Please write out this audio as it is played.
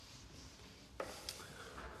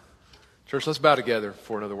Church, let's bow together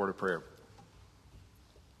for another word of prayer.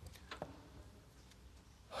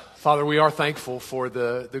 Father, we are thankful for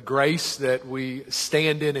the grace that we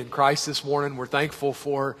stand in Christ this morning. We're thankful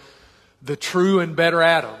for the true and better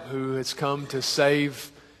Adam who has come to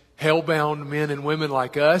save hell-bound men and women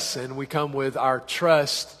like us. And we come with our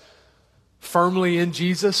trust firmly in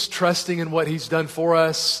Jesus, trusting in what He's done for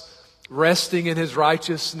us, resting in His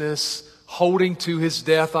righteousness, holding to His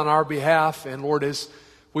death on our behalf. And Lord, as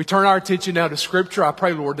we turn our attention now to Scripture, I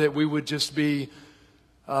pray, Lord, that we would just be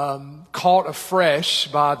caught afresh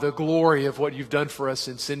by the glory of what You've done for us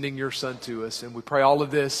in sending Your Son to us. And we pray all of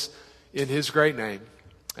this in His great name.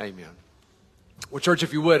 Amen. Well, church,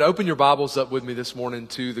 if you would, open your Bibles up with me this morning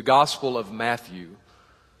to the Gospel of Matthew.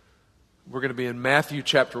 We're going to be in Matthew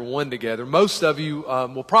chapter 1 together. Most of you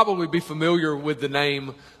will probably be familiar with the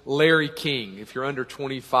name Larry King. If you're under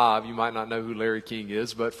 25, you might not know who Larry King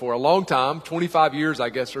is, but for a long time, 25 years, I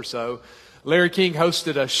guess, or so, Larry King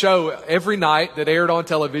hosted a show every night that aired on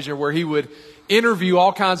television where he would interview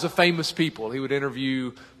all kinds of famous people. He would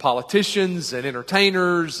interview politicians and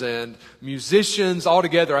entertainers and musicians.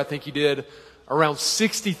 Altogether, I think he did around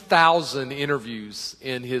 60,000 interviews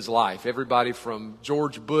in his life. Everybody from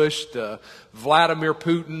George Bush to Vladimir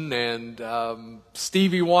Putin and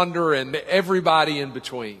Stevie Wonder and everybody in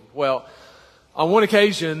between. Well, on one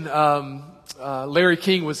occasion, Larry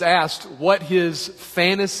King was asked what his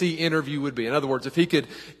fantasy interview would be. In other words, if he could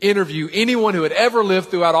interview anyone who had ever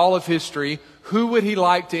lived throughout all of history, who would he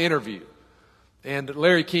like to interview? And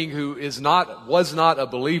Larry King, who was not a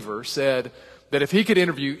believer, said that if he could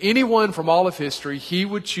interview anyone from all of history, he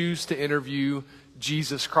would choose to interview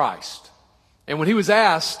Jesus Christ. And when he was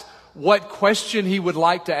asked what question he would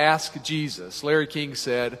like to ask Jesus, Larry King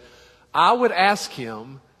said, I would ask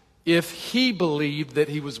him if he believed that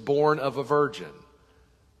he was born of a virgin.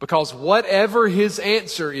 Because whatever his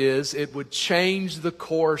answer is, it would change the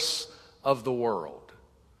course of the world.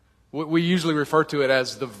 We usually refer to it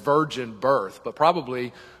as the virgin birth, but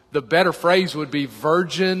probably the better phrase would be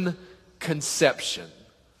virgin conception.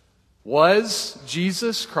 Was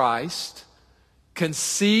Jesus Christ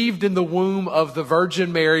conceived in the womb of the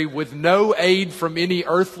Virgin Mary with no aid from any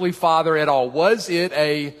earthly father at all? Was it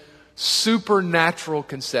a supernatural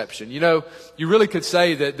conception? You know, you really could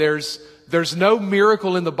say that there's no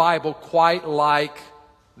miracle in the Bible quite like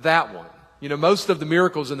that one. You know, most of the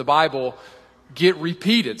miracles in the Bible get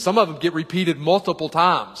repeated. Some of them get repeated multiple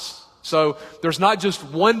times. So there's not just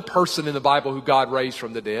one person in the Bible who God raised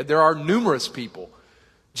from the dead. There are numerous people.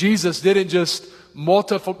 Jesus didn't just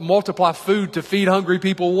multiply food to feed hungry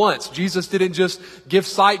people once. Jesus didn't just give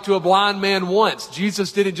sight to a blind man once.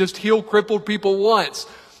 Jesus didn't just heal crippled people once.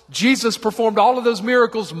 Jesus performed all of those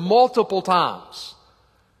miracles multiple times.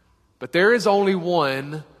 But there is only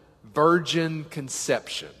one virgin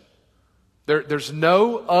conception. There's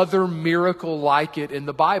no other miracle like it in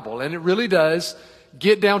the Bible. And it really does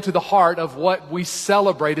get down to the heart of what we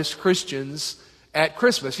celebrate as Christians at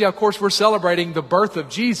Christmas. Yeah, of course, we're celebrating the birth of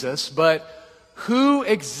Jesus, but who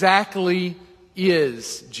exactly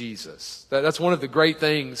is Jesus? That's one of the great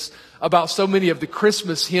things about so many of the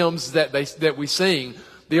Christmas hymns that we sing.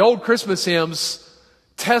 The old Christmas hymns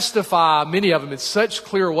testify, many of them in such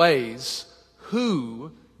clear ways,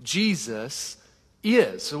 who Jesus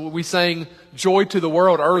is. So we sang Joy to the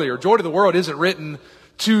World earlier. Joy to the World isn't written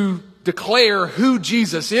to declare who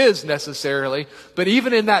Jesus is necessarily, but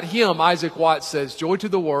even in that hymn, Isaac Watts says, Joy to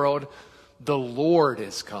the world, the Lord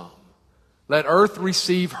is come. Let earth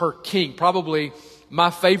receive her King. Probably my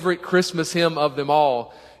favorite Christmas hymn of them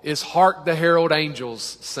all is Hark the Herald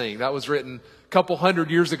Angels Sing. That was written a couple hundred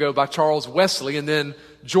years ago by Charles Wesley, and then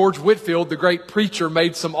George Whitefield, the great preacher,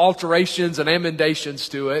 made some alterations and emendations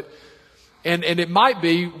to it. And it might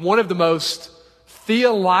be one of the most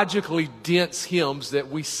theologically dense hymns that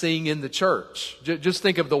we sing in the church. Just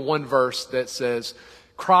think of the one verse that says,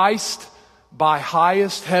 Christ by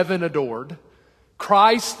highest heaven adored,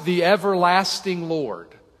 Christ the everlasting Lord,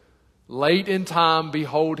 late in time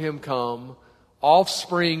behold him come,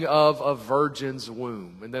 offspring of a virgin's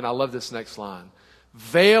womb. And then I love this next line.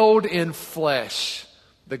 Veiled in flesh,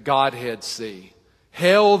 the Godhead see.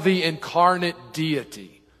 Hail the incarnate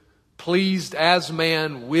deity, pleased as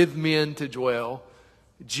man with men to dwell.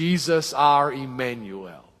 Jesus our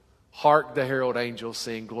Emmanuel. Hark the herald angels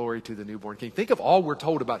sing, glory to the newborn King. Think of all we're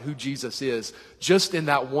told about who Jesus is just in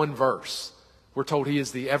that one verse. We're told he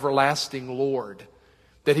is the everlasting Lord,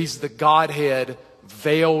 that he's the Godhead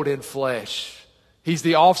veiled in flesh. He's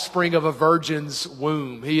the offspring of a virgin's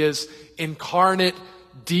womb. He is incarnate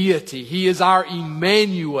deity. He is our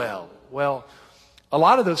Emmanuel. Well, a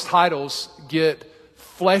lot of those titles get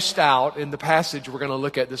fleshed out in the passage we're going to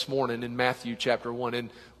look at this morning in Matthew chapter 1.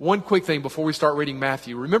 And one quick thing before we start reading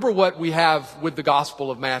Matthew. Remember what we have with the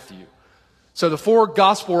Gospel of Matthew. So the four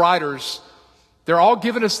Gospel writers, they're all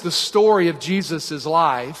giving us the story of Jesus'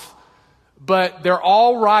 life, but they're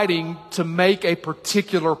all writing to make a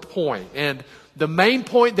particular point. And the main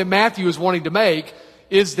point that Matthew is wanting to make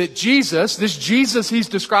is that Jesus, this Jesus he's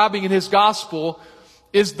describing in his Gospel,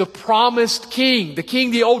 is the promised king, the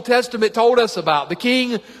king the Old Testament told us about, the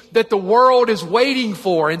king that the world is waiting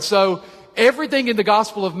for. And so everything in the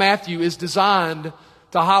Gospel of Matthew is designed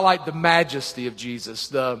to highlight the majesty of Jesus,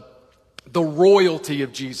 the royalty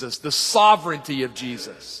of Jesus, the sovereignty of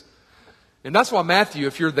Jesus. And that's why Matthew,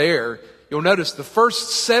 if you're there, you'll notice the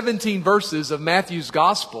first 17 verses of Matthew's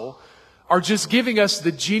Gospel are just giving us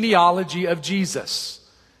the genealogy of Jesus.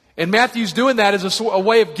 And Matthew's doing that as a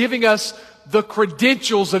way of giving us the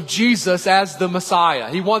credentials of Jesus as the Messiah.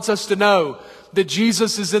 He wants us to know that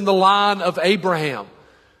Jesus is in the line of Abraham.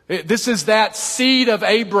 This is that seed of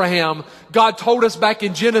Abraham God told us back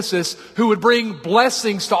in Genesis who would bring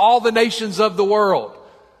blessings to all the nations of the world.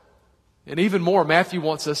 And even more, Matthew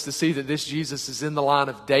wants us to see that this Jesus is in the line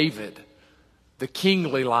of David, the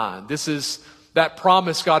kingly line. This is that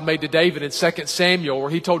promise God made to David in 2 Samuel where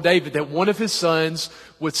he told David that one of his sons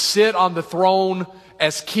would sit on the throne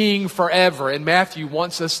as king forever. And Matthew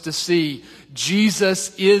wants us to see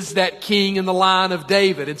Jesus is that king in the line of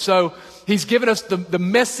David. And so he's given us the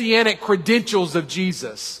messianic credentials of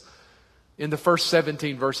Jesus in the first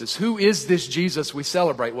 17 verses. Who is this Jesus we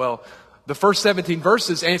celebrate? Well, the first 17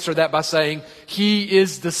 verses answer that by saying he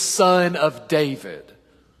is the son of David.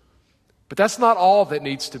 But that's not all that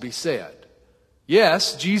needs to be said.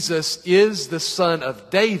 Yes, Jesus is the son of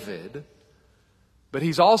David, but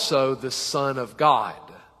he's also the Son of God.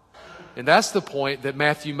 And that's the point that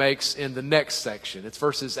Matthew makes in the next section. It's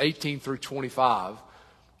verses 18 through 25.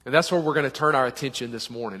 And that's where we're going to turn our attention this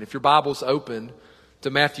morning. If your Bible's open to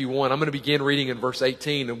Matthew 1, I'm going to begin reading in verse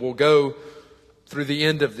 18, and we'll go through the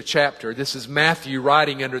end of the chapter. This is Matthew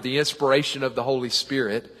writing under the inspiration of the Holy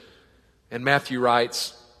Spirit. And Matthew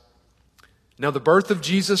writes, "Now the birth of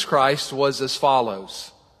Jesus Christ was as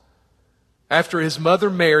follows. After his mother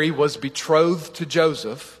Mary was betrothed to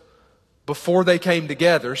Joseph, before they came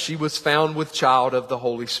together, she was found with child of the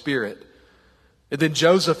Holy Spirit. And then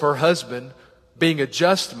Joseph, her husband, being a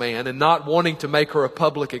just man and not wanting to make her a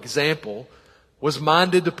public example, was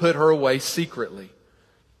minded to put her away secretly.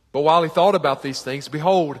 But while he thought about these things,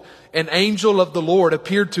 behold, an angel of the Lord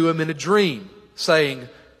appeared to him in a dream, saying,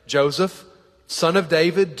 'Joseph, son of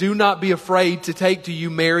David, do not be afraid to take to you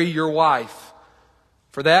Mary your wife.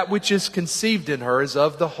 For that which is conceived in her is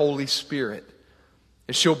of the Holy Spirit.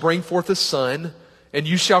 And she'll bring forth a son, and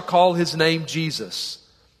you shall call his name Jesus,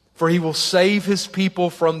 for he will save his people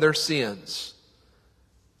from their sins.'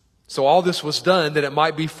 So all this was done that it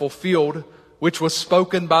might be fulfilled, which was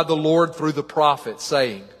spoken by the Lord through the prophet,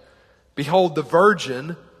 saying, 'Behold, the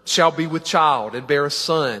virgin shall be with child and bear a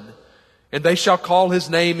son, and they shall call his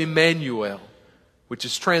name Emmanuel,' which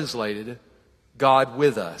is translated, God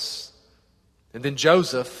with us. And then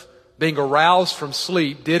Joseph, being aroused from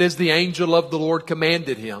sleep, did as the angel of the Lord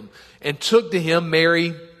commanded him, and took to him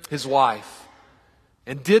Mary, his wife,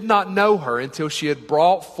 and did not know her until she had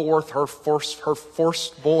brought forth her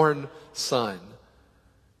firstborn son.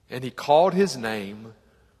 And he called his name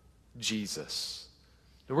Jesus."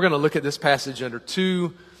 And we're going to look at this passage under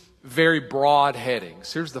two very broad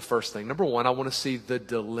headings. Here's the first thing. Number one, I want to see the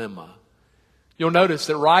dilemma. You'll notice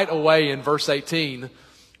that right away in verse 18,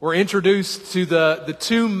 we're introduced to the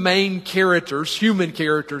two main characters, human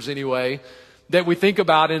characters anyway, that we think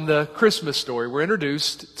about in the Christmas story. We're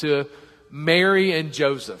introduced to Mary and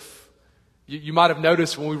Joseph. You might have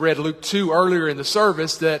noticed when we read Luke 2 earlier in the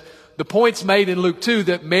service that the point's made in Luke 2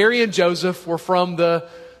 that Mary and Joseph were from the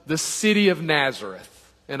city of Nazareth.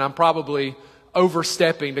 And I'm probably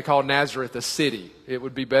overstepping to call Nazareth a city. It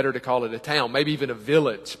would be better to call it a town, maybe even a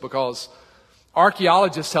village, because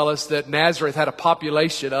archaeologists tell us that Nazareth had a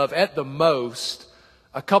population of, at the most,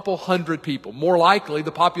 a couple hundred people. More likely, the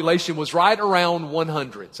population was right around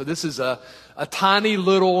 100. So this is a tiny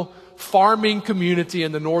little farming community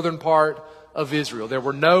in the northern part of Israel. There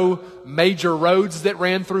were no major roads that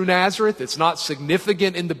ran through Nazareth. It's not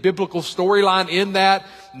significant in the biblical storyline in that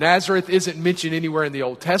Nazareth isn't mentioned anywhere in the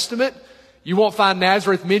Old Testament. You won't find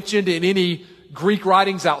Nazareth mentioned in any Greek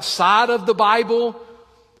writings outside of the Bible.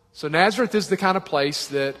 So Nazareth is the kind of place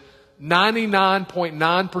that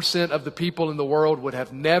 99.9% of the people in the world would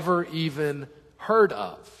have never even heard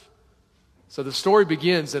of. So the story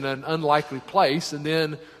begins in an unlikely place, and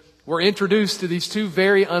then we're introduced to these two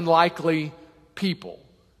very unlikely people.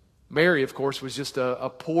 Mary, of course, was just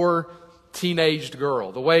a poor teenaged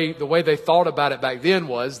girl. The way they thought about it back then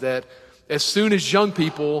was that as soon as young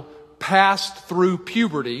people passed through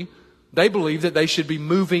puberty, they believed that they should be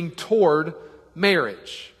moving toward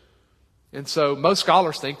marriage. And so most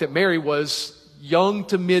scholars think that Mary was young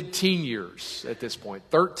to mid-teen years at this point,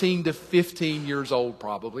 13 to 15 years old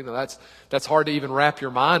probably. Now that's hard to even wrap your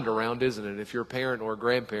mind around, isn't it, if you're a parent or a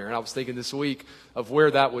grandparent? I was thinking this week of where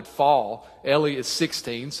that would fall. Ellie is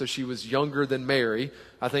 16, so she was younger than Mary.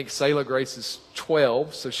 I think Selah Grace is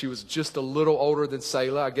 12, so she was just a little older than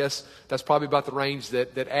Selah. I guess that's probably about the range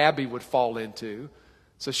that Abby would fall into.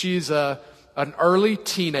 So she's an early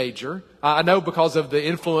teenager. I know because of the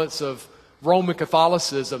influence of Roman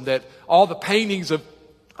Catholicism that all the paintings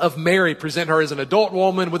of Mary present her as an adult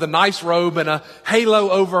woman with a nice robe and a halo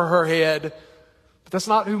over her head. But that's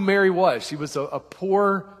not who Mary was. She was a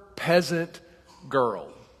poor peasant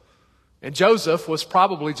girl. And Joseph was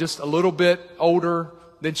probably just a little bit older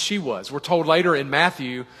than she was. We're told later in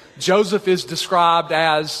Matthew, Joseph is described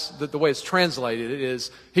as, the way it's translated is,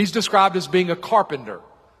 he's described as being a carpenter.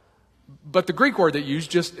 But the Greek word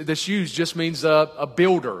that's used just means a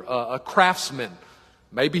builder, a craftsman.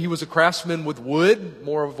 Maybe he was a craftsman with wood,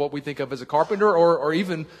 more of what we think of as a carpenter, or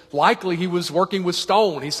even likely he was working with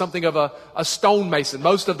stone. He's something of a stonemason.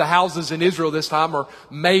 Most of the houses in Israel this time are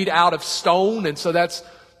made out of stone, and so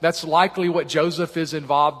that's likely what Joseph is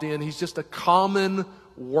involved in. He's just a common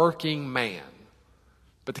working man.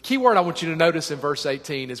 But the key word I want you to notice in verse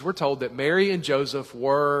 18 is we're told that Mary and Joseph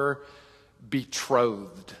were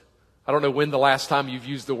betrothed. I don't know when the last time you've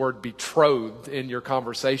used the word betrothed in your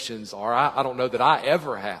conversations are. I don't know that I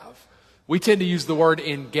ever have. We tend to use the word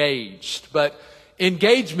engaged, but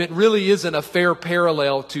engagement really isn't a fair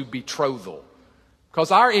parallel to betrothal,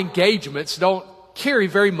 because our engagements don't carry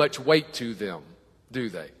very much weight to them, do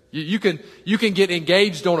they? You can get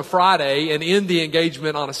engaged on a Friday and end the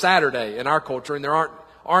engagement on a Saturday in our culture, and there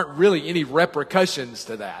aren't really any repercussions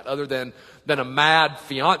to that other than a mad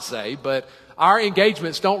fiance, but our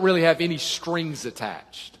engagements don't really have any strings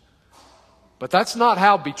attached. But that's not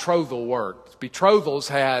how betrothal worked. Betrothals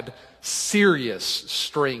had serious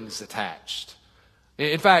strings attached.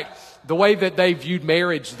 In fact, the way that they viewed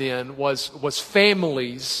marriage then was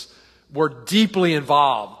families were deeply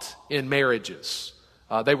involved in marriages.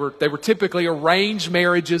 They were typically arranged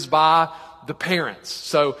marriages by the parents.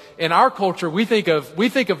 So in our culture, we think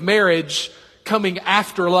of marriage coming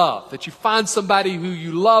after love, that you find somebody who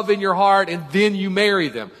you love in your heart and then you marry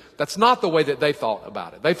them. That's not the way that they thought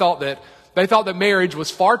about it. They thought that marriage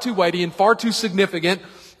was far too weighty and far too significant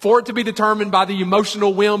for it to be determined by the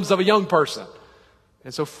emotional whims of a young person.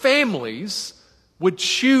 And so families would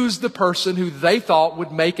choose the person who they thought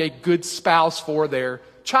would make a good spouse for their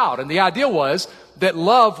child. And the idea was that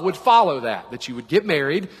love would follow that you would get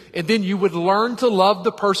married and then you would learn to love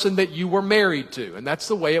the person that you were married to. And that's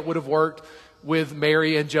the way it would have worked with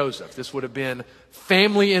Mary and Joseph. This would have been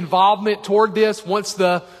family involvement toward this. Once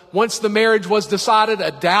the marriage was decided,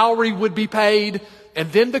 a dowry would be paid,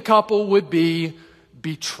 and then the couple would be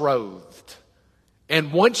betrothed.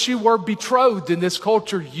 And once you were betrothed in this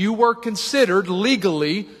culture, you were considered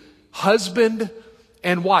legally husband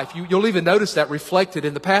and wife. You'll even notice that reflected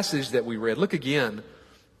in the passage that we read. Look again.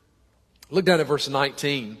 Look down at verse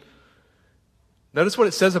 19. Notice what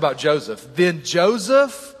it says about Joseph. Then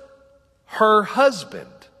Joseph, her husband.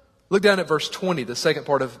 Look down at verse 20, the second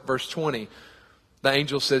part of verse 20. The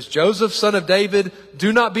angel says, Joseph, son of David,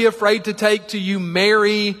 do not be afraid to take to you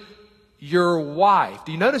Mary, your wife.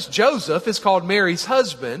 Do you notice Joseph is called Mary's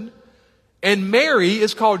husband, and Mary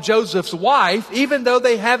is called Joseph's wife, even though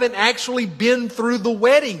they haven't actually been through the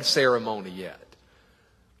wedding ceremony yet.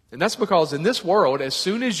 And that's because in this world, as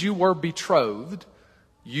soon as you were betrothed,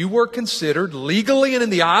 you were considered legally and in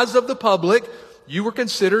the eyes of the public, you were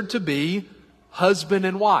considered to be husband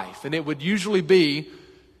and wife. And it would usually be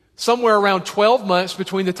somewhere around 12 months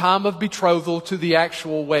between the time of betrothal to the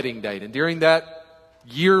actual wedding date. And during that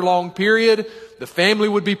year-long period, the family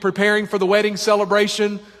would be preparing for the wedding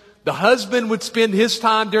celebration. The husband would spend his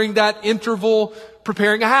time during that interval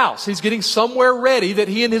preparing a house. He's getting somewhere ready that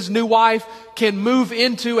he and his new wife can move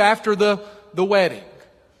into after the wedding.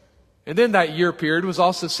 And then that year period was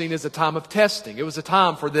also seen as a time of testing. It was a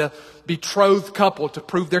time for the betrothed couple to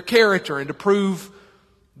prove their character and to prove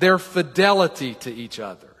their fidelity to each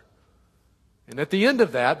other. And at the end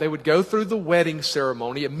of that, they would go through the wedding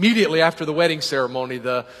ceremony. Immediately after the wedding ceremony,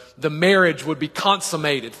 the marriage would be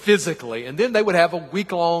consummated physically. And then they would have a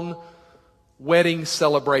week-long wedding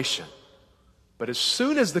celebration. But as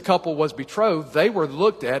soon as the couple was betrothed, they were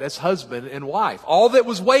looked at as husband and wife. All that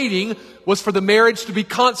was waiting was for the marriage to be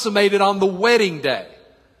consummated on the wedding day.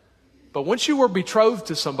 But once you were betrothed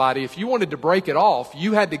to somebody, if you wanted to break it off,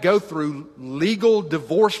 you had to go through legal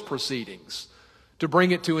divorce proceedings to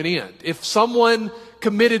bring it to an end. If someone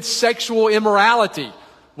committed sexual immorality,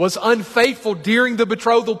 was unfaithful during the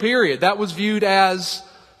betrothal period, that was viewed as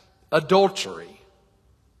adultery.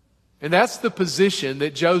 And that's the position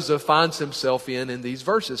that Joseph finds himself in these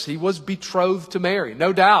verses. He was betrothed to Mary.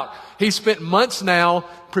 No doubt. He spent months now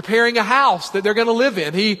preparing a house that they're going to live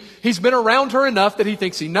in. He's been around her enough that he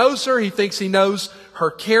thinks he knows her. He thinks he knows her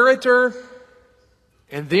character.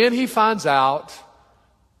 And then he finds out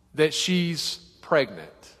that she's pregnant.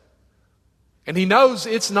 And he knows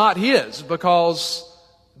it's not his because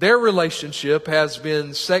their relationship has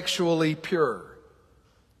been sexually pure.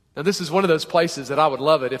 Now, this is one of those places that I would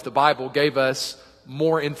love it if the Bible gave us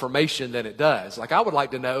more information than it does. Like, I would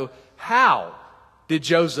like to know, how did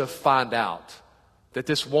Joseph find out that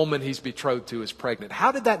this woman he's betrothed to is pregnant?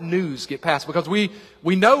 How did that news get passed? Because we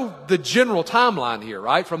know the general timeline here,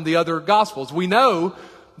 right, from the other Gospels. We know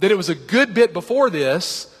that it was a good bit before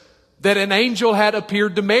this that an angel had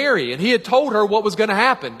appeared to Mary, and he had told her what was going to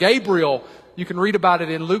happen. Gabriel, you can read about it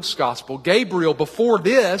in Luke's Gospel. Gabriel, before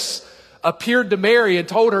this, appeared to Mary and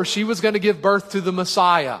told her she was going to give birth to the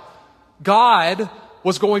Messiah. God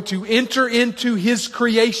was going to enter into his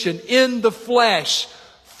creation in the flesh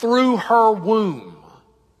through her womb.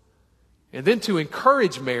 And then to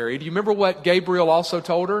encourage Mary, do you remember what Gabriel also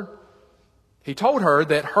told her? He told her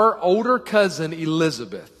that her older cousin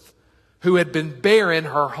Elizabeth, who had been barren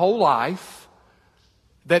her whole life,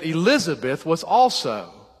 that Elizabeth was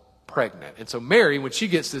also pregnant. And so Mary, when she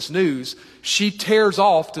gets this news, she tears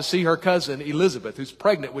off to see her cousin Elizabeth, who's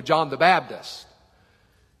pregnant with John the Baptist.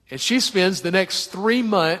 And she spends the next 3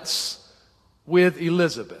 months with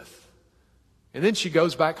Elizabeth. And then she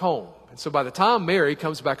goes back home. And so by the time Mary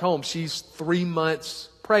comes back home, she's 3 months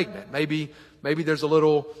pregnant. Maybe there's a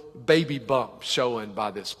little baby bump showing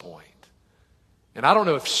by this point. And I don't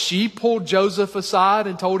know if she pulled Joseph aside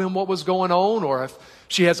and told him what was going on, or if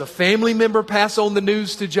she has a family member pass on the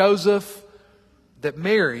news to Joseph that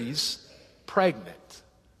Mary's pregnant.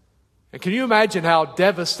 And can you imagine how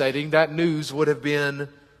devastating that news would have been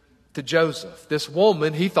to Joseph? This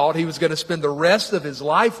woman he thought he was going to spend the rest of his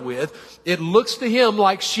life with, it looks to him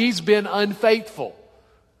like she's been unfaithful.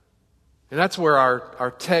 And that's where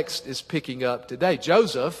our text is picking up today.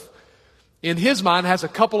 Joseph, in his mind, has a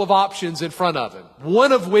couple of options in front of him.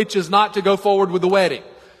 One of which is not to go forward with the wedding.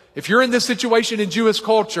 If you're in this situation in Jewish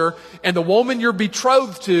culture and the woman you're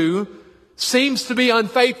betrothed to seems to be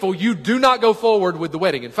unfaithful, you do not go forward with the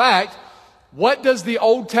wedding. In fact, what does the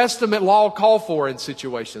Old Testament law call for in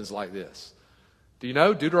situations like this? Do you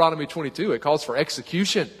know? Deuteronomy 22, it calls for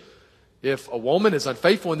execution. If a woman is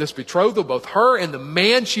unfaithful in this betrothal, both her and the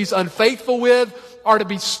man she's unfaithful with are to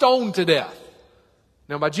be stoned to death.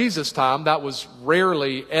 Now, by Jesus' time, that was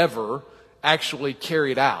rarely ever actually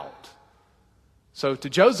carried out. So to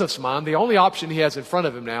Joseph's mind, the only option he has in front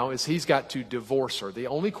of him now is he's got to divorce her. The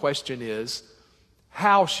only question is,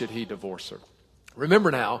 how should he divorce her?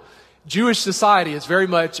 Remember now, Jewish society is very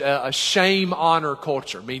much a shame-honor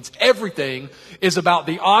culture. It means everything is about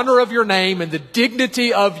the honor of your name and the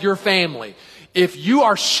dignity of your family. If you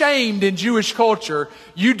are shamed in Jewish culture,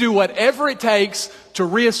 you do whatever it takes to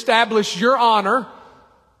reestablish your honor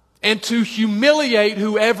and to humiliate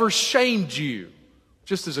whoever shamed you.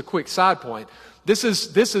 Just as a quick side point, this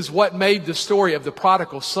is what made the story of the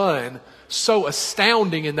prodigal son so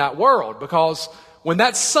astounding in that world. Because when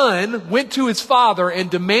that son went to his father and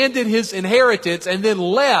demanded his inheritance and then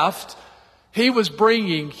left, he was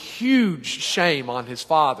bringing huge shame on his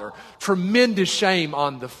father, tremendous shame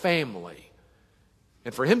on the family.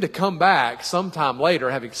 And for him to come back sometime later,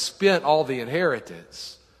 having spent all the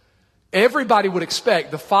inheritance, everybody would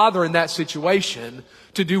expect the father in that situation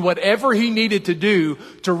to do whatever he needed to do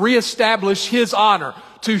to reestablish his honor,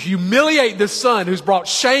 to humiliate the son who's brought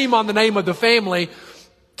shame on the name of the family,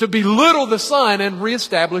 to belittle the son and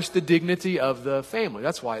reestablish the dignity of the family.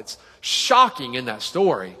 That's why it's shocking in that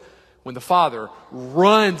story when the father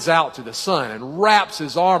runs out to the son and wraps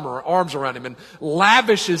his arms around him and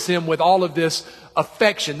lavishes him with all of this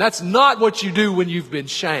affection. That's not what you do when you've been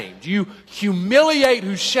shamed. You humiliate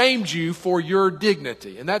who shamed you for your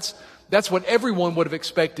dignity. And that's what everyone would have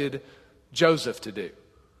expected Joseph to do.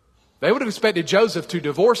 They would have expected Joseph to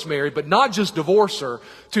divorce Mary, but not just divorce her,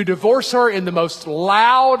 to divorce her in the most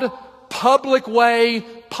loud, public way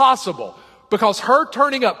possible. Because her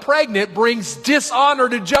turning up pregnant brings dishonor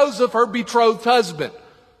to Joseph, her betrothed husband.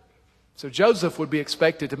 So Joseph would be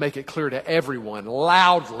expected to make it clear to everyone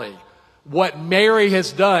loudly what Mary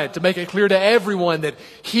has done, to make it clear to everyone that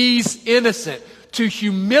he's innocent, to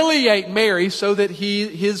humiliate Mary so that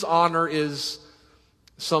his honor is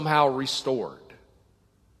somehow restored.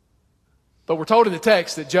 But we're told in the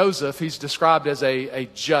text that Joseph, he's described as a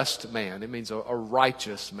just man. It means a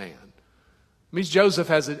righteous man. It means Joseph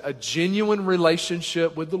has a genuine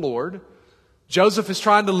relationship with the Lord. Joseph is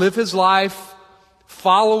trying to live his life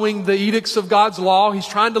following the edicts of God's law. He's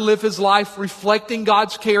trying to live his life reflecting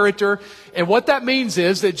God's character. And what that means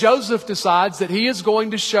is that Joseph decides that he is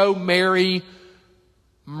going to show Mary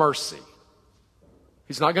mercy.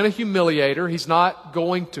 He's not going to humiliate her. He's not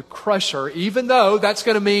going to crush her, even though that's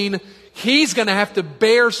going to mean he's going to have to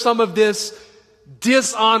bear some of this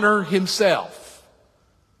dishonor himself.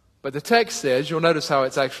 But the text says, you'll notice how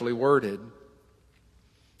it's actually worded.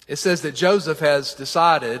 It says that Joseph has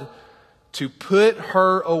decided to put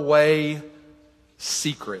her away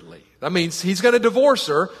secretly. That means he's going to divorce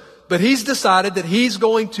her, but he's decided that he's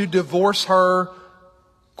going to divorce her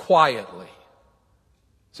quietly.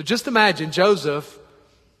 So just imagine Joseph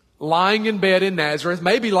lying in bed in Nazareth,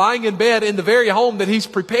 maybe lying in bed in the very home that he's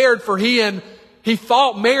prepared for he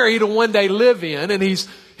thought Mary to one day live in, and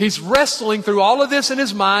he's wrestling through all of this in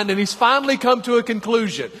his mind, and he's finally come to a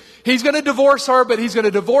conclusion. He's going to divorce her, but he's going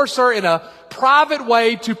to divorce her in a private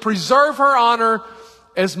way to preserve her honor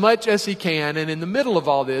as much as he can. And in the middle of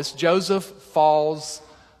all this, Joseph falls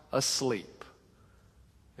asleep.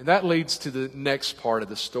 And that leads to the next part of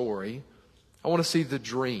the story. I want to see the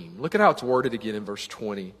dream. Look at how it's worded again in verse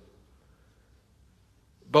 20.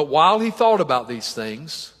 But while he thought about these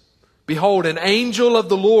things, behold, an angel of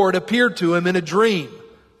the Lord appeared to him in a dream,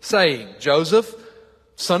 saying, Joseph,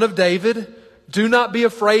 son of David, do not be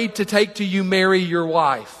afraid to take to you Mary your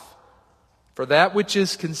wife, for that which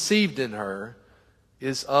is conceived in her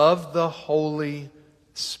is of the Holy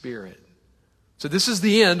Spirit. So this is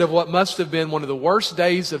the end of what must have been one of the worst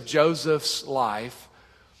days of Joseph's life.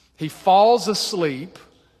 He falls asleep,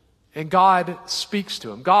 and God speaks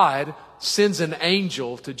to him. God sends an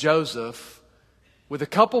angel to Joseph with a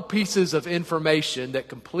couple pieces of information that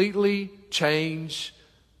completely change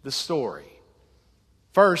the story.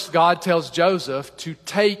 First, God tells Joseph to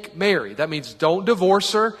take Mary. That means don't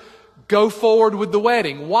divorce her. Go forward with the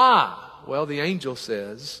wedding. Why? Well, the angel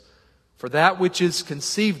says, for that which is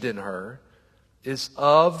conceived in her is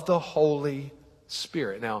of the Holy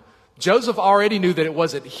Spirit. Now, Joseph already knew that it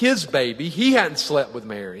wasn't his baby. He hadn't slept with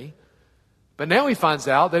Mary. But now he finds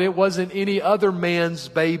out that it wasn't any other man's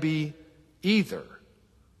baby either.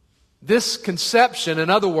 This conception, in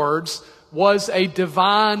other words, was a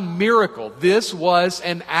divine miracle. This was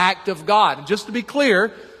an act of God. And just to be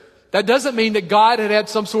clear, that doesn't mean that God had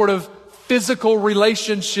some sort of physical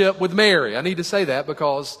relationship with Mary. I need to say that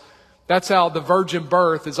because that's how the virgin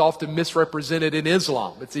birth is often misrepresented in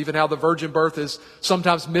Islam. It's even how the virgin birth is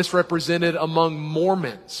sometimes misrepresented among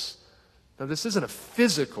Mormons. Now, this isn't a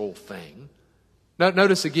physical thing.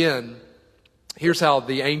 Notice again, here's how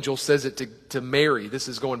the angel says it to Mary. This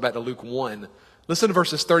is going back to Luke 1. Listen to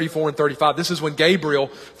verses 34 and 35. This is when Gabriel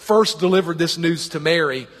first delivered this news to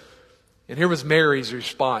Mary. And here was Mary's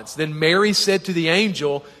response. Then Mary said to the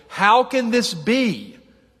angel, how can this be,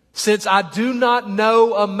 since I do not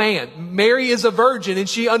know a man? Mary is a virgin and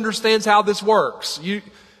she understands how this works. You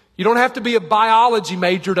don't have to be a biology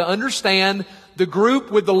major to understand the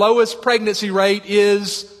group with the lowest pregnancy rate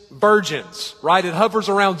is virgins, right? It hovers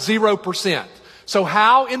around 0%. So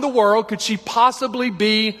how in the world could she possibly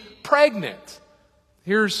be pregnant?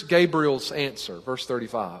 Here's Gabriel's answer, verse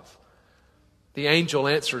 35. The angel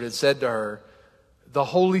answered and said to her, the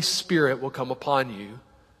Holy Spirit will come upon you,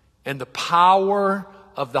 and the power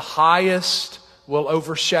of the highest will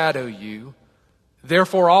overshadow you.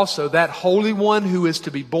 Therefore also that Holy One who is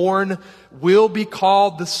to be born will be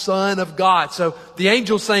called the Son of God. So the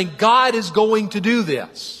angel's saying God is going to do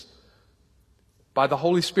this by the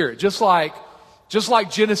Holy Spirit. Just like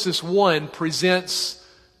Genesis 1 presents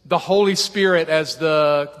the Holy Spirit as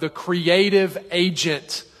the creative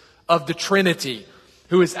agent of the Trinity,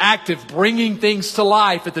 who is active, bringing things to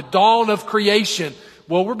life at the dawn of creation.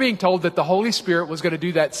 Well, we're being told that the Holy Spirit was going to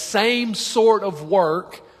do that same sort of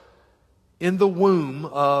work in the womb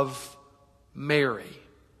of Mary.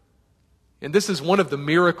 And this is one of the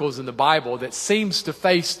miracles in the Bible that seems to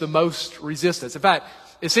face the most resistance. In fact,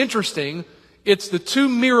 it's interesting. It's the two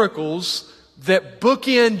miracles that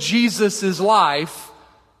bookend Jesus' life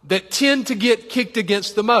that tend to get kicked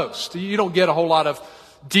against the most. You don't get a whole lot of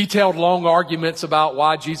detailed, long arguments about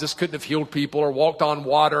why Jesus couldn't have healed people or walked on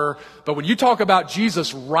water. But when you talk about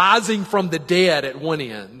Jesus rising from the dead at one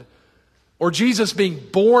end, or Jesus being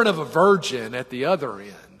born of a virgin at the other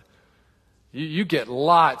end, you get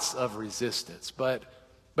lots of resistance. But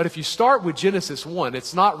But if you start with Genesis 1,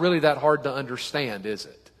 it's not really that hard to understand, is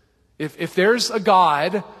it? If there's a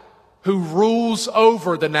God who rules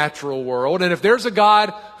over the natural world, and if there's a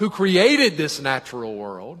God who created this natural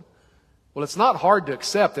world, well, it's not hard to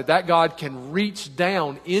accept that that God can reach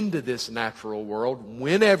down into this natural world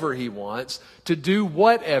whenever He wants to do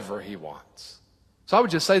whatever He wants. So I would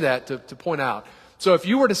just say that to point out. So if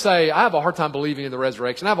you were to say, I have a hard time believing in the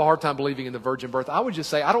resurrection, I have a hard time believing in the virgin birth, I would just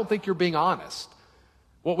say, I don't think you're being honest.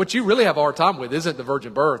 Well, what you really have a hard time with isn't the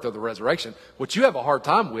virgin birth or the resurrection. What you have a hard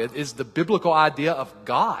time with is the biblical idea of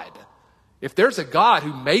God. If there's a God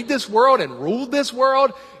who made this world and ruled this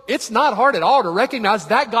world, it's not hard at all to recognize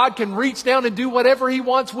that God can reach down and do whatever He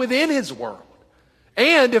wants within His world.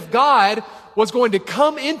 And if God was going to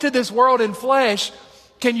come into this world in flesh,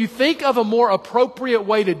 can you think of a more appropriate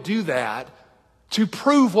way to do that to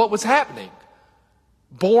prove what was happening?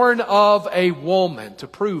 Born of a woman, to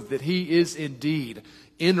prove that He is indeed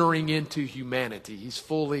entering into humanity. He's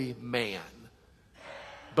fully man.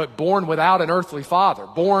 But born without an earthly father,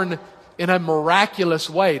 born in a miraculous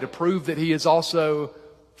way to prove that He is also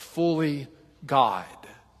fully God.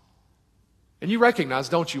 And you recognize,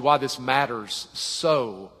 don't you, why this matters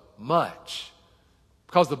so much?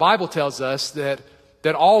 Because the Bible tells us that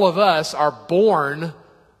all of us are born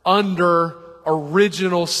under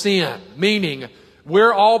original sin, meaning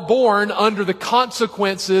we're all born under the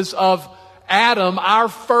consequences of Adam, our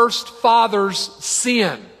first father's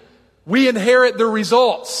sin. We inherit the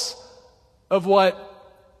results of what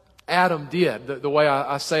Adam did. The way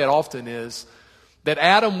I say it often is that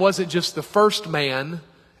Adam wasn't just the first man,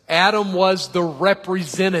 Adam was the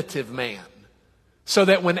representative man. So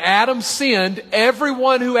that when Adam sinned,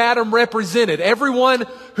 everyone who Adam represented, everyone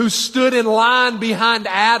who stood in line behind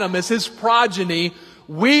Adam as his progeny,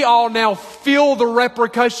 we all now feel the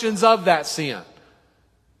repercussions of that sin.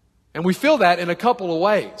 And we feel that in a couple of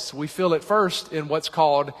ways. We feel it first in what's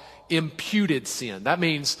called imputed sin. That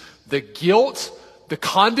means the guilt, the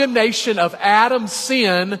condemnation of Adam's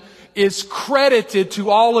sin is credited to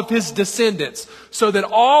all of his descendants. So that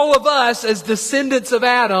all of us as descendants of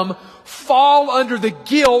Adam fall under the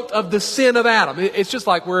guilt of the sin of Adam. It's just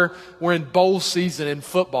like we're in bowl season in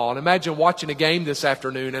football. And imagine watching a game this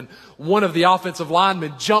afternoon and one of the offensive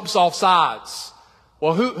linemen jumps off sides.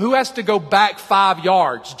 Well, who has to go back 5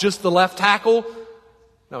 yards? Just the left tackle?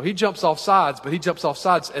 No, he jumps off sides, but he jumps off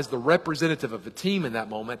sides as the representative of the team in that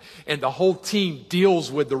moment, and the whole team deals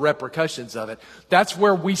with the repercussions of it. That's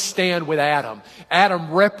where we stand with Adam. Adam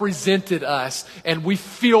represented us, and we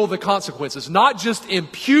feel the consequences, not just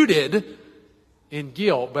imputed in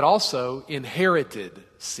guilt, but also inherited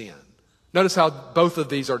sin. Notice how both of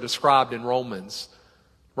these are described in Romans.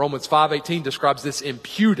 Romans 5:18 describes this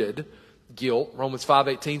imputed guilt. Romans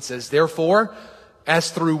 5:18 says, therefore,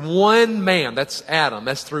 as through one man, that's Adam,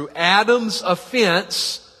 as through Adam's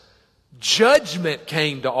offense, judgment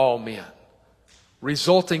came to all men,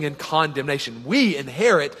 resulting in condemnation. We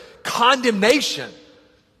inherit condemnation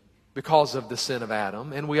because of the sin of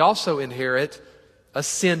Adam, and we also inherit a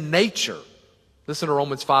sin nature. Listen to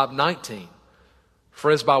Romans 5:19.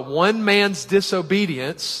 For as by one man's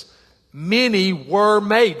disobedience, many were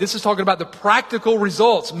made. This is talking about the practical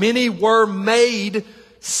results. Many were made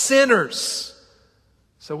sinners.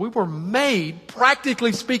 So we were made,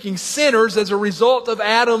 practically speaking, sinners as a result of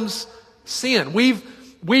Adam's sin. We've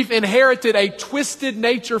inherited a twisted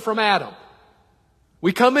nature from Adam.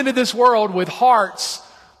 We come into this world with hearts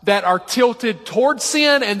that are tilted toward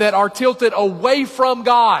sin and that are tilted away from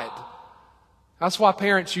God. That's why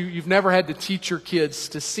parents, you've never had to teach your kids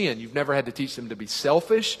to sin. You've never had to teach them to be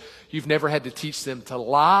selfish. You've never had to teach them to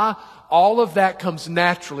lie. All of that comes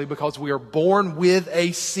naturally because we are born with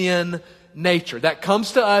a sin nature. That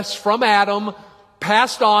comes to us from Adam,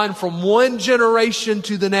 passed on from one generation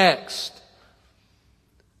to the next.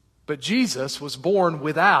 But Jesus was born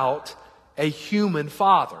without a human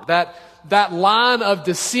father. That line of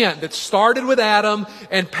descent that started with Adam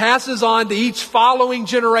and passes on to each following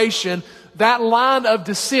generation, that line of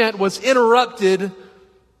descent was interrupted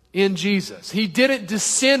in Jesus. He didn't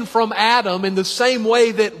descend from Adam in the same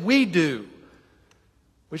way that we do,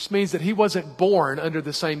 which means that he wasn't born under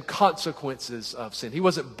the same consequences of sin. He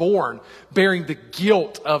wasn't born bearing the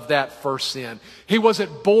guilt of that first sin. He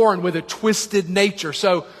wasn't born with a twisted nature.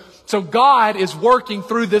 So God is working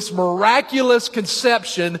through this miraculous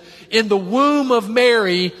conception in the womb of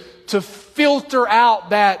Mary to filter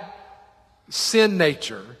out that sin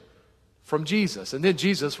nature from Jesus. And then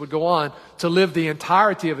Jesus would go on to live the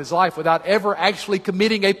entirety of his life without ever actually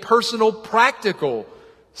committing a personal, practical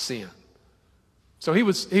sin. So he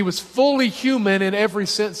was fully human in every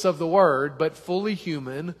sense of the word, but fully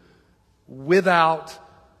human without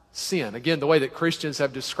sin. Again, the way that Christians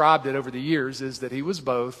have described it over the years is that he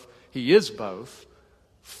is both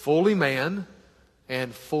fully man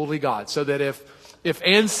and fully God. So that if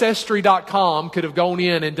Ancestry.com could have gone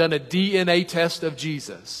in and done a DNA test of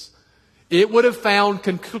Jesus, it would have found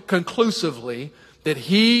conclusively that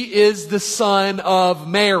he is the son of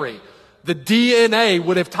Mary. The DNA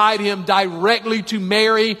would have tied him directly to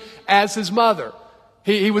Mary as his mother.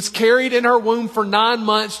 He was carried in her womb for 9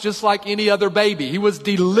 months just like any other baby. He was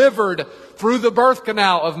delivered through the birth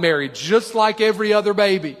canal of Mary just like every other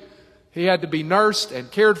baby. He had to be nursed and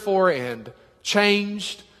cared for and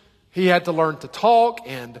changed. He had to learn to talk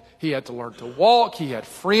and he had to learn to walk. He had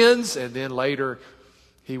friends, and then later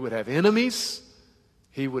he would have enemies.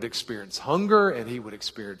 He would experience hunger, and he would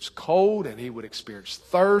experience cold, and he would experience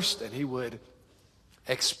thirst, and he would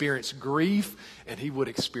experience grief, and he would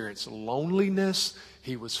experience loneliness.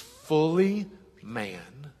 He was fully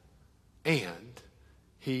man, and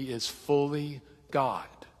he is fully God.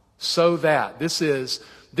 So that this is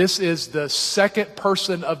the second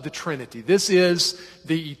person of the Trinity. This is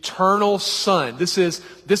the eternal Son. This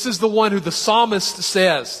is the one who the psalmist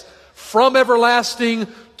says, from everlasting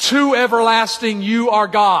to everlasting, you are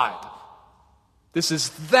God. This is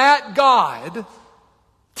that God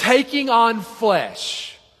taking on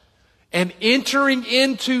flesh and entering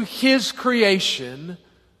into his creation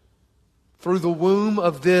through the womb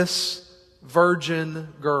of this virgin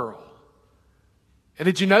girl. And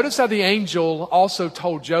did you notice how the angel also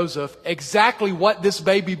told Joseph exactly what this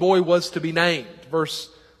baby boy was to be named? Verse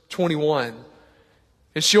 21.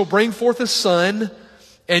 And she'll bring forth a son,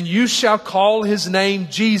 and you shall call his name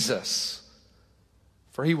Jesus,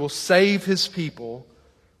 for he will save his people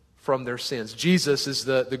from their sins. Jesus is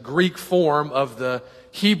the Greek form of the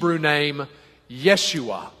Hebrew name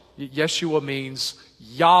Yeshua. Yeshua means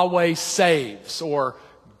Yahweh saves, or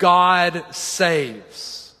God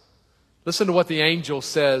saves. Listen to what the angel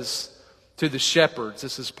says to the shepherds.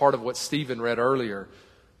 This is part of what Stephen read earlier.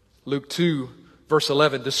 Luke 2, verse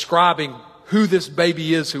 11, describing who this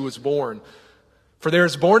baby is who was born. For there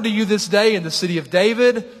is born to you this day in the city of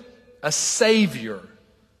David a Savior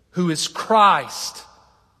who is Christ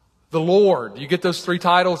the Lord. You get those three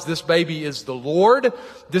titles? This baby is the Lord.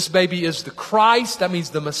 This baby is the Christ. That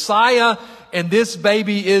means the Messiah. And this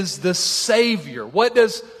baby is the Savior. What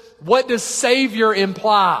does Savior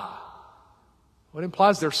imply? What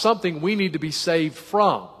implies there's something we need to be saved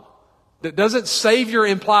from. That doesn't Savior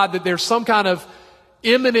imply that there's some kind of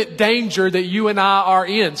imminent danger that you and I are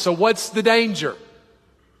in. So what's the danger?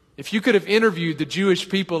 If you could have interviewed the Jewish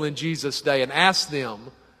people in Jesus' day and asked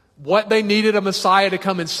them what they needed a Messiah to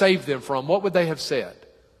come and save them from, what would they have said?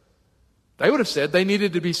 They would have said they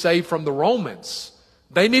needed to be saved from the Romans.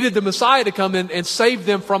 They needed the Messiah to come in and save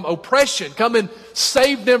them from oppression, come and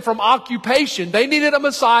save them from occupation. They needed a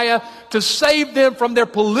Messiah to save them from their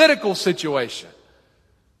political situation.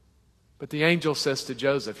 But the angel says to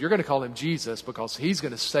Joseph, you're going to call him Jesus because he's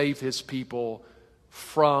going to save his people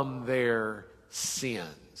from their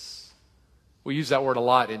sins. We use that word a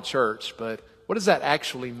lot in church, but what does that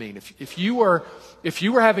actually mean? If you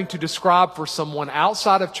were having to describe for someone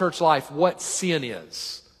outside of church life what sin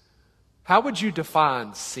is, how would you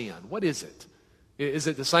define sin? What is it? Is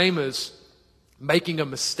it the same as making a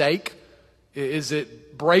mistake? Is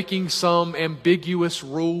it breaking some ambiguous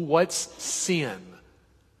rule? What's sin?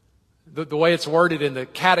 The way it's worded in the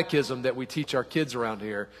catechism that we teach our kids around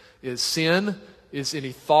here is sin is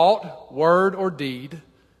any thought, word, or deed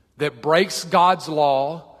that breaks God's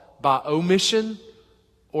law by omission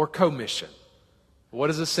or commission.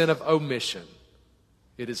 What is a sin of omission?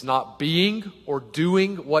 It is not being or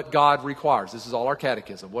doing what God requires. This is all our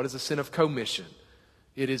catechism. What is a sin of commission?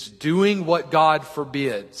 It is doing what God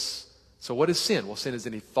forbids. So what is sin? Well, sin is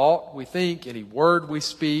any thought we think, any word we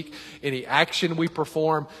speak, any action we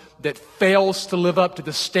perform that fails to live up to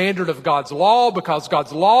the standard of God's law, because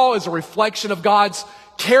God's law is a reflection of God's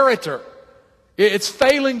character. It's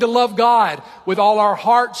failing to love God with all our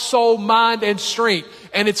heart, soul, mind, and strength.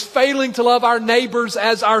 And it's failing to love our neighbors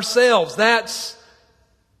as ourselves. That's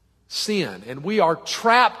sin. And we are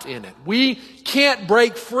trapped in it. We can't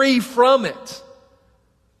break free from it.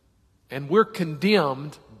 And we're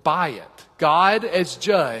condemned by it. God, as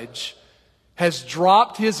judge, has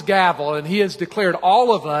dropped his gavel and he has declared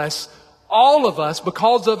all of us,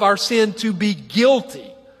 because of our sin, to be guilty.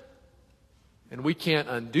 And we can't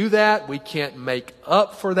undo that. We can't make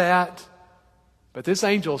up for that. But this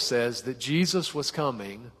angel says that Jesus was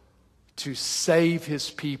coming to save his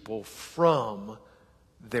people from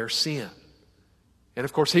their sin. And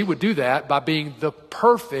of course, he would do that by being the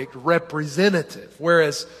perfect representative.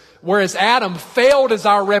 Whereas whereas Adam failed as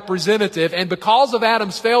our representative, and because of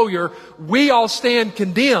Adam's failure, we all stand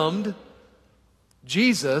condemned,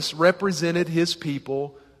 Jesus represented his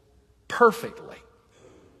people perfectly.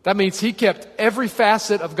 That means he kept every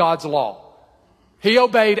facet of God's law. He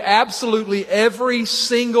obeyed absolutely every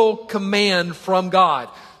single command from God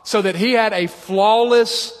so that he had a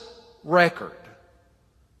flawless record.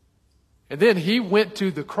 And then he went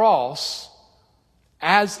to the cross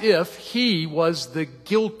as if he was the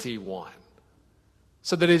guilty one.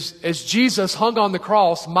 So that as Jesus hung on the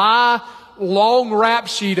cross, my long rap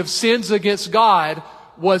sheet of sins against God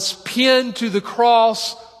was pinned to the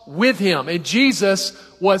cross with him. And Jesus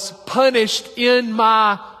was punished in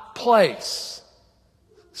my place.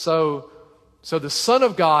 So the Son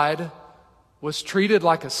of God was treated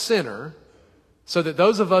like a sinner, so that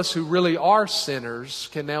those of us who really are sinners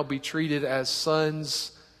can now be treated as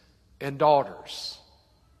sons and daughters.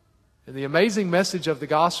 And the amazing message of the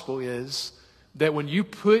gospel is that when you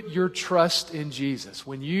put your trust in Jesus,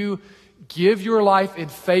 when you give your life in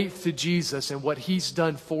faith to Jesus and what he's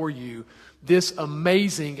done for you, this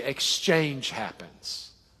amazing exchange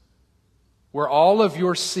happens, where all of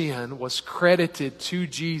your sin was credited to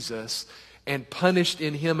Jesus and punished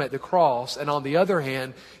in him at the cross. And on the other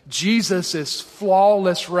hand, Jesus'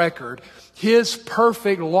 flawless record, his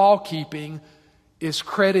perfect law keeping, is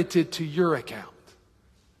credited to your account.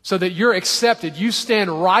 So that you're accepted. You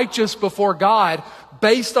stand righteous before God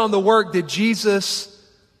based on the work that Jesus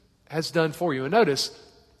has done for you. And notice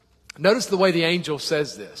the way the angel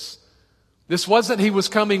says this. This wasn't he was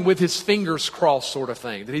coming with his fingers crossed sort of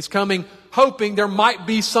thing. That he's coming hoping there might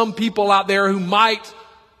be some people out there who might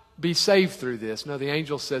be saved through this. No, the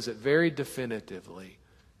angel says it very definitively.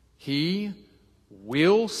 He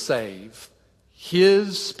will save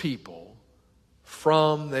his people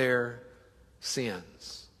from their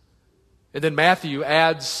sins. And then Matthew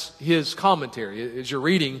adds his commentary. As you're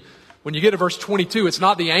reading, when you get to verse 22, it's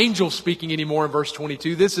not the angel speaking anymore in verse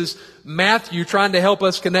 22. This is Matthew trying to help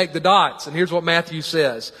us connect the dots. And here's what Matthew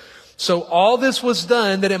says. So all this was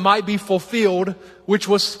done that it might be fulfilled, which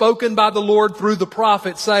was spoken by the Lord through the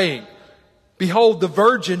prophet, saying, Behold, the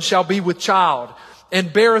virgin shall be with child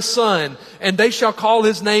and bear a son, and they shall call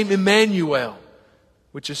his name Emmanuel,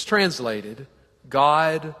 which is translated,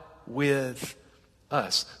 God with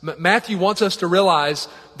us. Matthew wants us to realize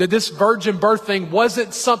that this virgin birth thing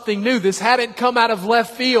wasn't something new. This hadn't come out of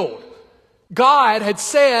left field. God had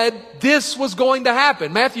said this was going to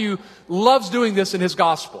happen. Matthew loves doing this in his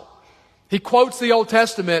gospel. He quotes the Old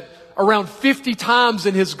Testament around 50 times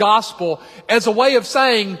in his gospel as a way of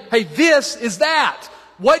saying, hey, this is that.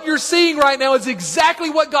 What you're seeing right now is exactly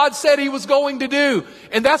what God said he was going to do.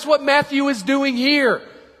 And that's what Matthew is doing here.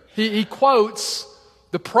 He quotes,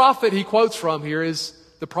 the prophet he quotes from here is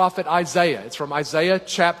the prophet Isaiah. It's from Isaiah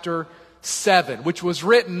chapter 7, which was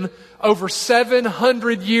written over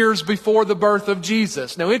 700 years before the birth of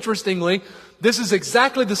Jesus. Now, interestingly, this is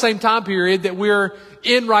exactly the same time period that we're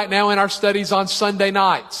in right now in our studies on Sunday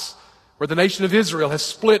nights, where the nation of Israel has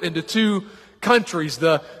split into two countries.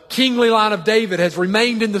 The kingly line of David has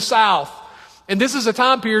remained in the south. And this is a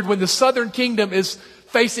time period when the southern kingdom is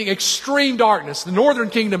facing extreme darkness. The northern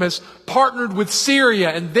kingdom has partnered with Syria,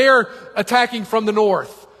 and they're attacking from the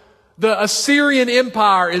north. The Assyrian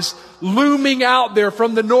Empire is looming out there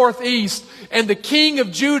from the northeast, and the king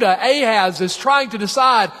of Judah, Ahaz, is trying to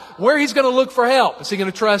decide where he's going to look for help. Is he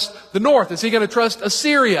going to trust the north? Is he going to trust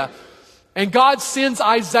Assyria? And God sends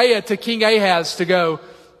Isaiah to King Ahaz to go,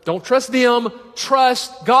 don't trust them,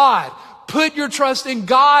 trust God. Put your trust in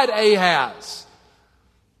God, Ahaz.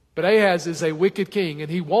 But Ahaz is a wicked king, and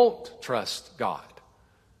he won't trust God.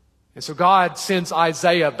 And so God sends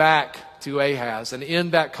Isaiah back to Ahaz. And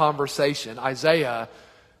in that conversation, Isaiah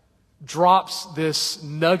drops this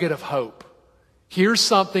nugget of hope. Here's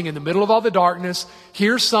something in the middle of all the darkness.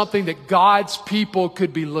 Here's something that God's people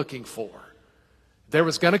could be looking for. There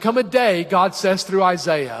was going to come a day, God says through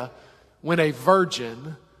Isaiah, when a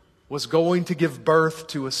virgin was going to give birth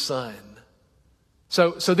to a son.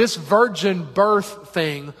 So this virgin birth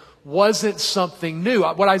thing wasn't something new.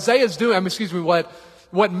 What Isaiah is doing,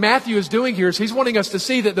 what Matthew is doing here is he's wanting us to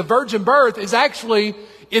see that the virgin birth is actually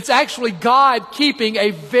God keeping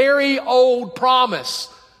a very old promise.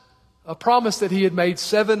 A promise that he had made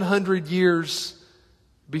 700 years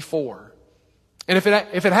before. And if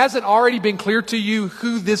it hasn't already been clear to you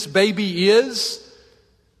who this baby is,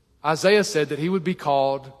 Isaiah said that he would be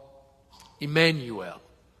called Emmanuel.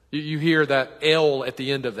 You hear that L at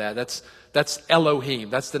the end of that. That's Elohim.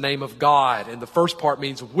 That's the name of God. And the first part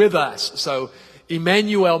means with us. So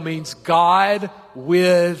Emmanuel means God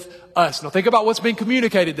with us. Now think about what's being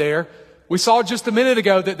communicated there. We saw just a minute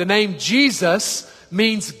ago that the name Jesus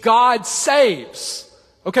means God saves.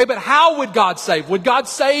 Okay, but how would God save? Would God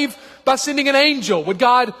save by sending an angel? Would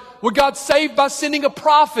God save by sending a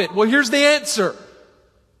prophet? Well, here's the answer.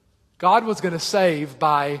 God was going to save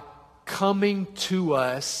by coming to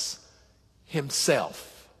us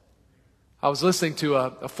himself. I was listening to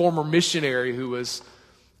a former missionary who was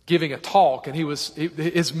giving a talk, and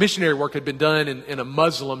his missionary work had been done in a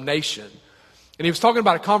Muslim nation. And he was talking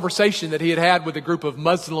about a conversation that he had with a group of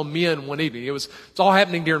Muslim men one evening. It's all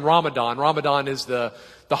happening during Ramadan. Ramadan is the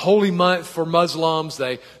holy month for Muslims.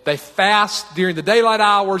 They fast during the daylight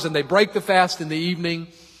hours and they break the fast in the evening.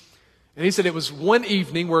 And he said it was one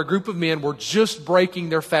evening where a group of men were just breaking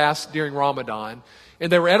their fast during Ramadan.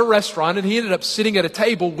 And they were at a restaurant, and he ended up sitting at a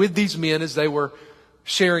table with these men as they were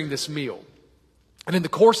sharing this meal. And in the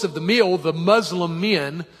course of the meal, the Muslim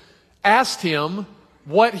men asked him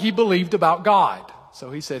what he believed about God. So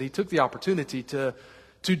he said he took the opportunity to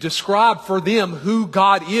describe for them who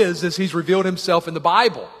God is as he's revealed himself in the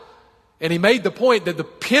Bible. And he made the point that the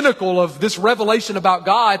pinnacle of this revelation about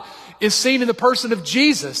God is seen in the person of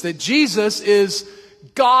Jesus, that Jesus is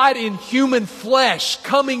God in human flesh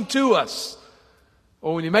coming to us.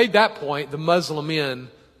 Well, when he made that point, the Muslim men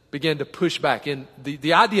began to push back. And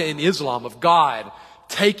the idea in Islam of God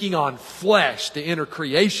taking on flesh to enter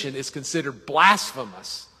creation is considered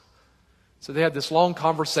blasphemous. So they had this long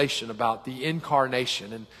conversation about the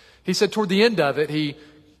incarnation. And he said toward the end of it, he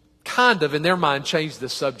kind of, in their mind, changed the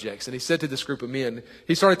subjects. And he said to this group of men,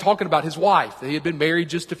 he started talking about his wife. That he had been married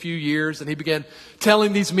just a few years. And he began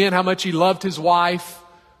telling these men how much he loved his wife.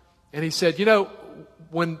 And he said,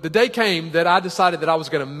 when the day came that I decided that I was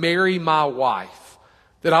going to marry my wife,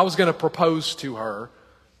 that I was going to propose to her,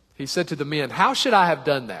 he said to the men, how should I have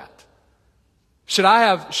done that? Should I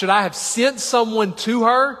have sent someone to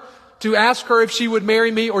her to ask her if she would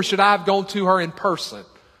marry me, or should I have gone to her in person?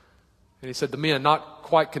 And he said the men, not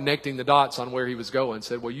quite connecting the dots on where he was going,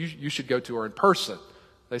 said, well, you should go to her in person.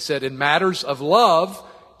 They said, in matters of love,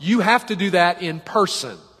 you have to do that in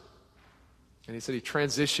person. And he said he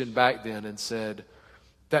transitioned back then and said,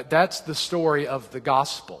 that's the story of the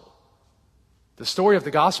gospel. The story of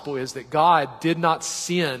the gospel is that God did not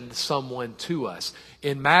send someone to us.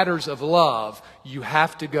 In matters of love, you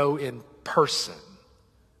have to go in person.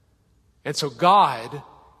 And so God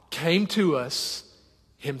came to us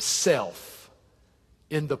himself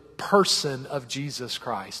in the person of Jesus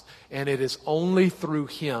Christ. And it is only through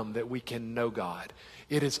him that we can know God.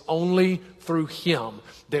 It is only through him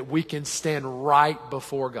that we can stand right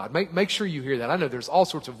before God. Make sure you hear that. I know there's all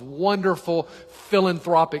sorts of wonderful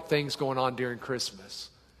philanthropic things going on during Christmas.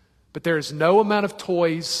 But there is no amount of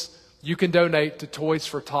toys you can donate to Toys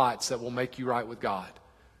for Tots that will make you right with God.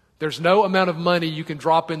 There's no amount of money you can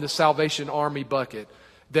drop in the Salvation Army bucket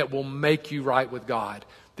that will make you right with God.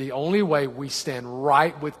 The only way we stand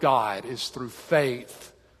right with God is through faith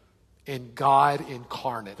in God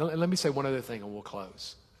incarnate. And let me say one other thing and we'll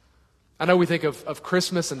close. I know we think of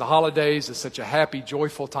Christmas and the holidays as such a happy,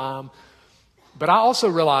 joyful time. But I also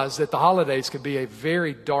realize that the holidays can be a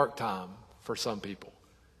very dark time for some people.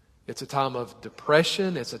 It's a time of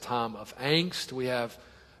depression. It's a time of angst. We have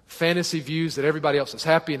fantasy views that everybody else is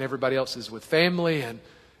happy and everybody else is with family. And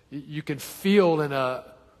you can feel in a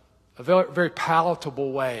very, very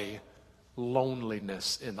palatable way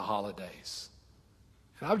loneliness in the holidays.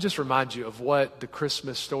 And I would just remind you of what the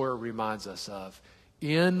Christmas story reminds us of.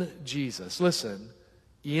 In Jesus, listen,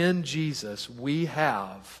 in Jesus we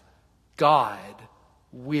have God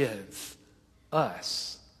with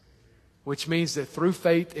us. Which means that through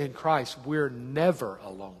faith in Christ, we're never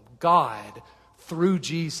alone. God, through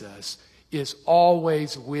Jesus, is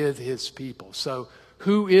always with his people. So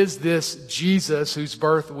who is this Jesus whose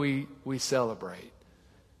birth we celebrate?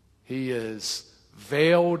 He is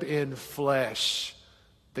veiled in flesh,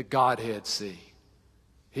 the Godhead see.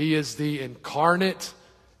 He is the incarnate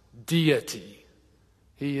deity.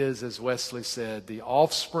 He is, as Wesley said, the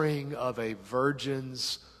offspring of a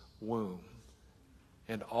virgin's womb.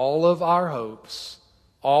 And all of our hopes,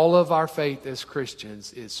 all of our faith as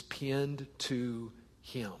Christians is pinned to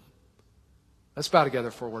him. Let's bow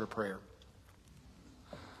together for a word of prayer.